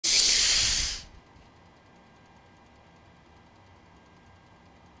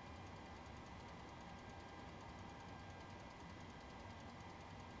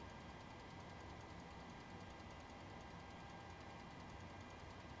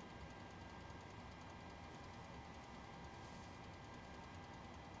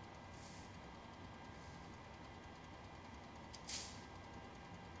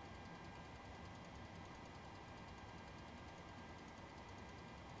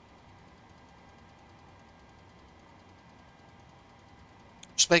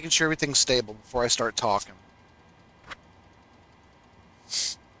Just making sure everything's stable before I start talking.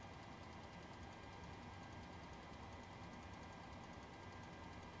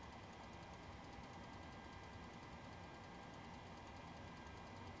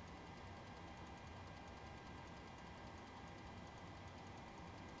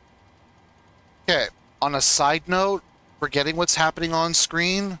 Okay, on a side note, forgetting what's happening on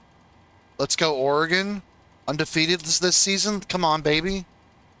screen, let's go Oregon. Undefeated this season. Come on, baby.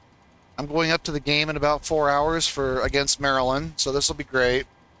 I'm going up to the game in about 4 hours against Maryland, so this will be great.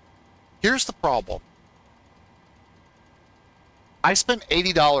 Here's the problem. I spent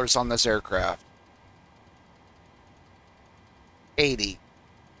 $80 on this aircraft. 80.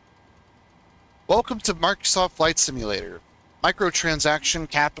 Welcome to Microsoft Flight Simulator, microtransaction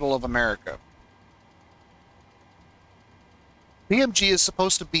capital of America. PMG is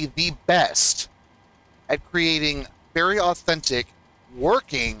supposed to be the best at creating very authentic,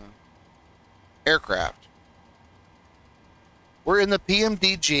 working aircraft. We're in the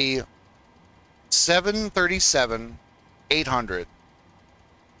PMDG 737-800.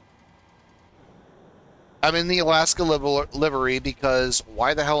 I'm in the Alaska livery because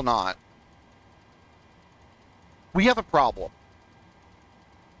why the hell not? We have a problem.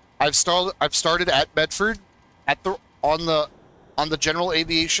 I've started at Bedford on the general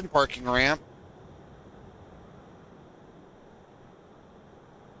aviation parking ramp.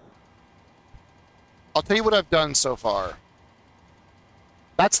 I'll tell you what I've done so far.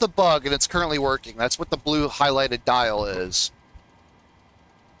 That's the bug, and it's currently working. That's what the blue highlighted dial is.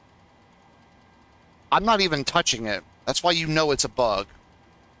 I'm not even touching it. That's why you know it's a bug.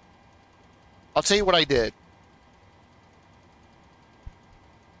 I'll tell you what I did.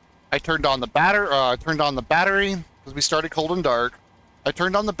 I turned on the battery because we started cold and dark. I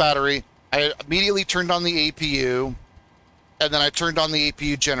turned on the battery. I immediately turned on the APU, and then I turned on the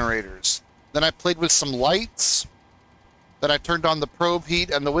APU generators. Then I played with some lights. Then I turned on the probe heat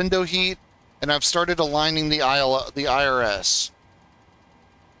and the window heat, and I've started aligning the IRS.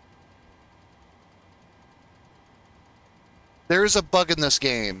 There is a bug in this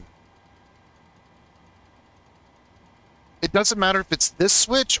game. It doesn't matter if it's this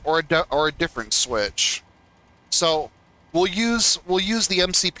switch or a different switch. So we'll use the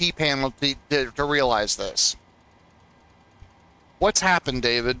MCP panel to realize this. What's happened,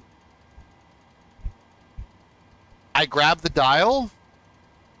 David? I grab the dial.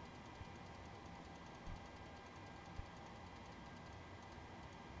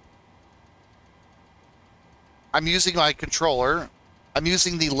 I'm using my controller. I'm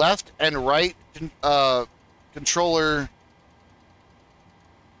using the left and right controller.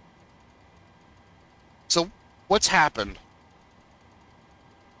 So what's happened?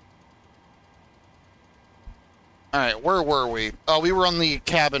 All right, where were we? Oh, we were on the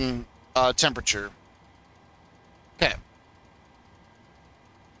cabin temperature. Okay.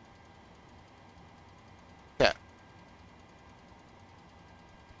 Okay.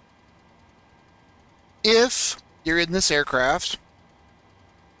 If you're in this aircraft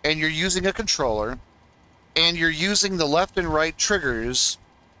and you're using a controller and you're using the left and right triggers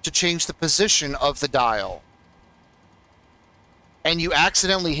to change the position of the dial, and you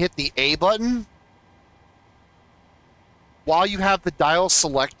accidentally hit the A button while you have the dial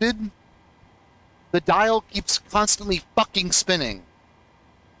selected, the dial keeps constantly fucking spinning.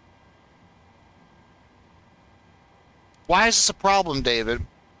 Why is this a problem, David?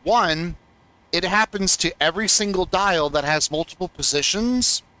 One, it happens to every single dial that has multiple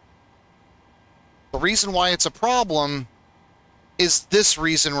positions. The reason why it's a problem is this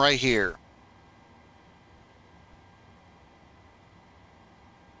reason right here.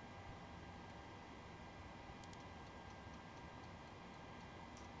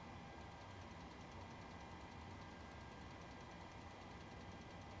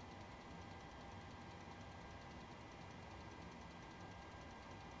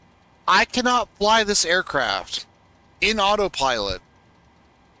 I cannot fly this aircraft in autopilot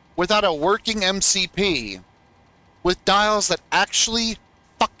without a working MCP with dials that actually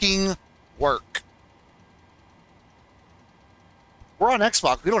fucking work. We're on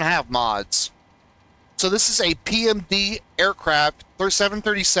Xbox. We don't have mods. So this is a PMD aircraft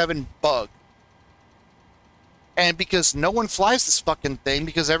 737 bug. And because no one flies this fucking thing,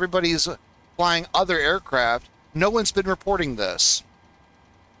 because everybody's flying other aircraft, no one's been reporting this.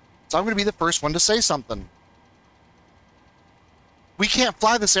 So I'm going to be the first one to say something. We can't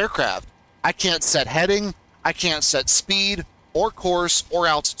fly this aircraft. I can't set heading. I can't set speed or course or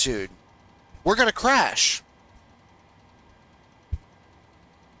altitude. We're going to crash.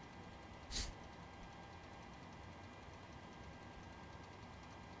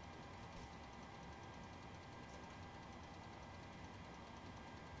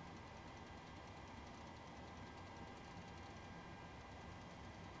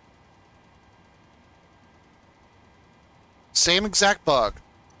 Same exact bug.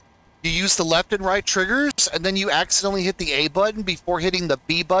 You use the left and right triggers, and then you accidentally hit the A button before hitting the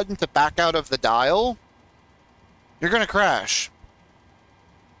B button to back out of the dial. You're going to crash.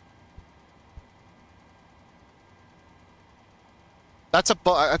 That's a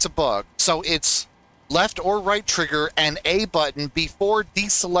bug. So it's left or right trigger and A button before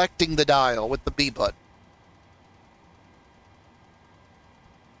deselecting the dial with the B button.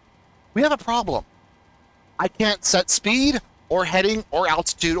 We have a problem. I can't set speed or heading or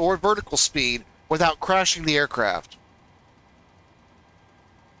altitude or vertical speed without crashing the aircraft.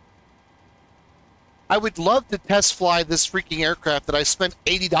 I would love to test fly this freaking aircraft that I spent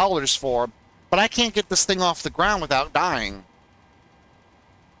 $80 for, but I can't get this thing off the ground without dying.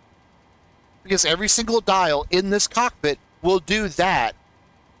 Because every single dial in this cockpit will do that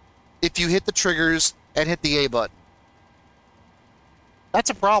if you hit the triggers and hit the A button. That's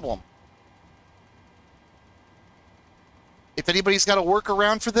a problem. If anybody's got a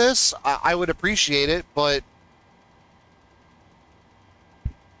workaround for this, I would appreciate it, but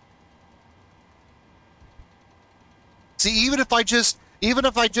see, even if I just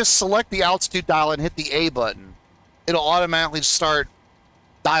select the altitude dial and hit the A button, it'll automatically start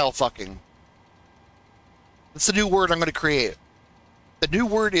dial fucking. That's the new word I'm going to create. The new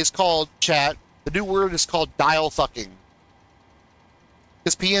word is called, chat, the new word is called dial fucking.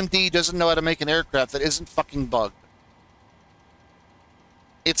 Because PMD doesn't know how to make an aircraft that isn't fucking bugged.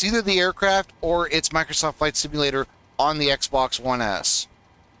 It's either the aircraft or it's Microsoft Flight Simulator on the Xbox One S.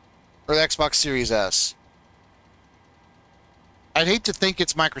 Or the Xbox Series S. I'd hate to think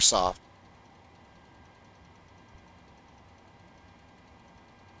it's Microsoft.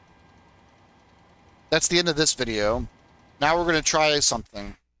 That's the end of this video. Now we're going to try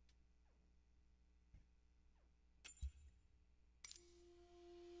something.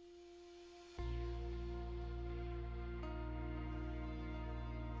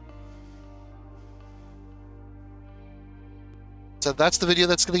 So that's the video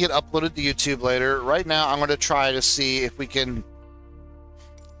that's going to get uploaded to YouTube later. Right now, I'm going to try to see if we can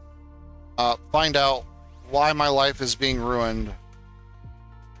find out why my life is being ruined.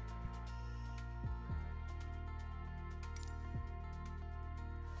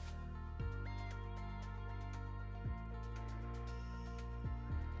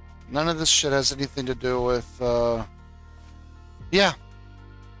 None of this shit has anything to do with, yeah.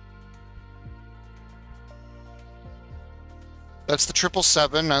 That's the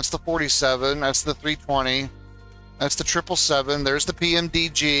 777, that's the 47, that's the 320, that's the 777, there's the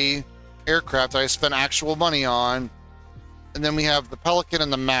PMDG aircraft that I spent actual money on, and then we have the Pelican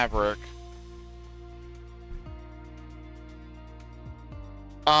and the Maverick.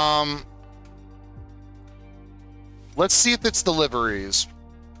 Let's see if it's the liveries.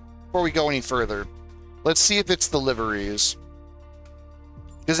 Before we go any further, let's see if it's the liveries.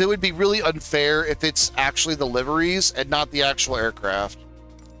 Because it would be really unfair if it's actually the liveries and not the actual aircraft.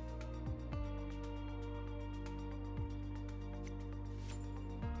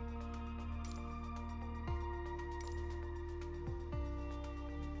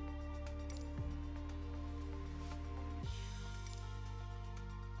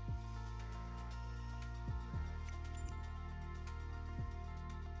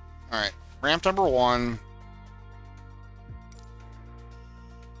 Alright, ramp number 1.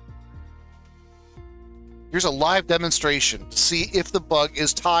 Here's a live demonstration to see if the bug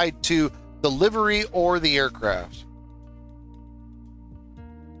is tied to the livery or the aircraft.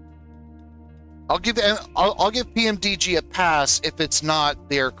 I'll give PMDG a pass if it's not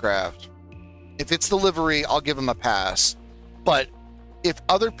the aircraft. If it's the livery, I'll give them a pass. But if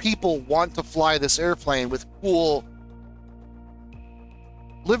other people want to fly this airplane with cool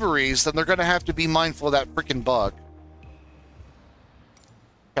liveries, then they're going to have to be mindful of that freaking bug.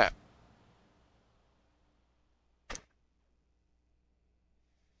 Okay.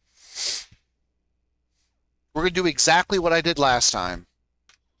 We're going to do exactly what I did last time.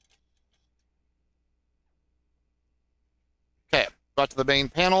 Okay, got to the main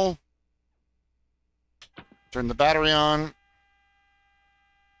panel. Turn the battery on.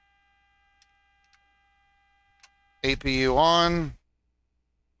 APU on.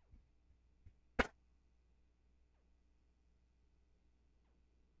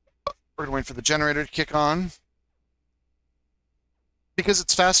 We're going to wait for the generator to kick on. Because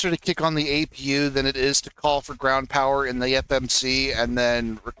it's faster to kick on the APU than it is to call for ground power in the FMC and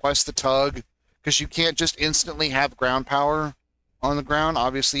then request the tug. Because you can't just instantly have ground power on the ground.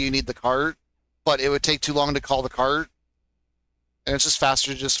 Obviously, you need the cart. But it would take too long to call the cart. And it's just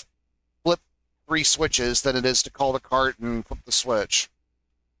faster to just flip 3 switches than it is to call the cart and flip the switch.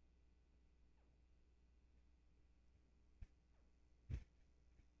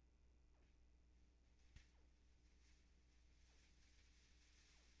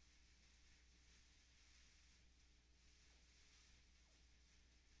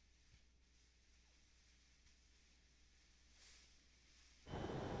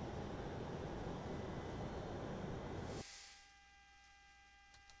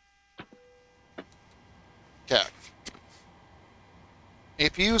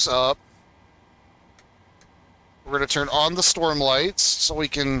 APU's up. We're going to turn on the storm lights so we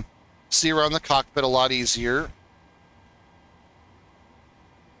can see around the cockpit a lot easier.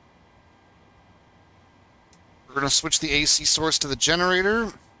 We're going to switch the AC source to the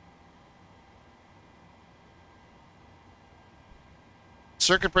generator.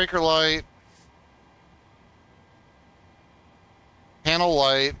 Circuit breaker light. Panel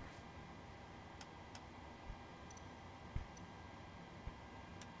light.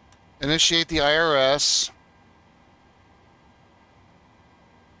 Initiate the IRS.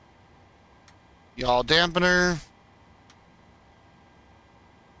 Yaw dampener.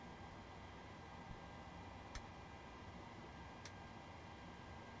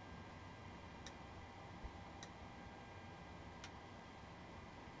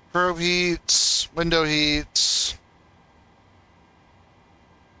 Probe heats, window heats.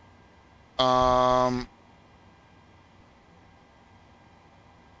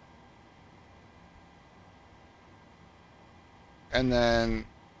 And then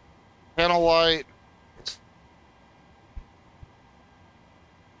panel light.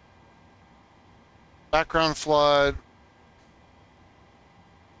 Background flood.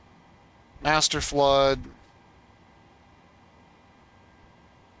 Master flood.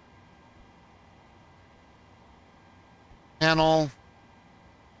 Panel.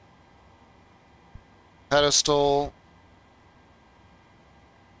 Pedestal.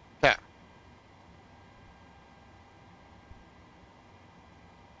 Okay.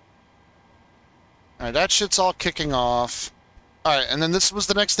 Alright, that shit's all kicking off. Alright, and then this was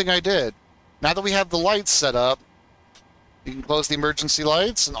the next thing I did. Now that we have the lights set up, you can close the emergency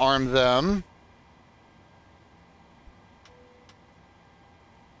lights and arm them.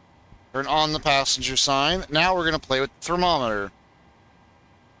 Turn on the passenger sign. Now we're going to play with the thermometer.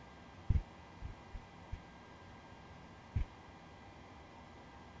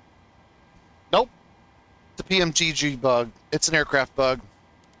 Nope. It's a PMDG bug. It's an aircraft bug.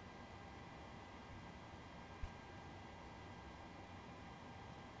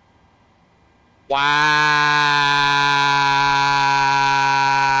 Wow.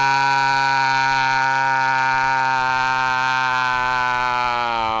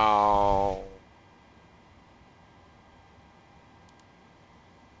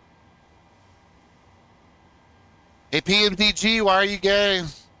 Hey, PMDG, why are you gay?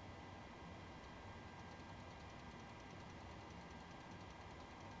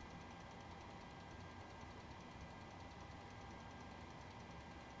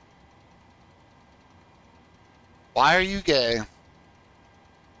 Why are you gay?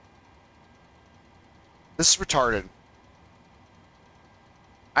 This is retarded.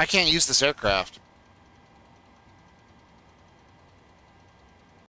 I can't use this aircraft.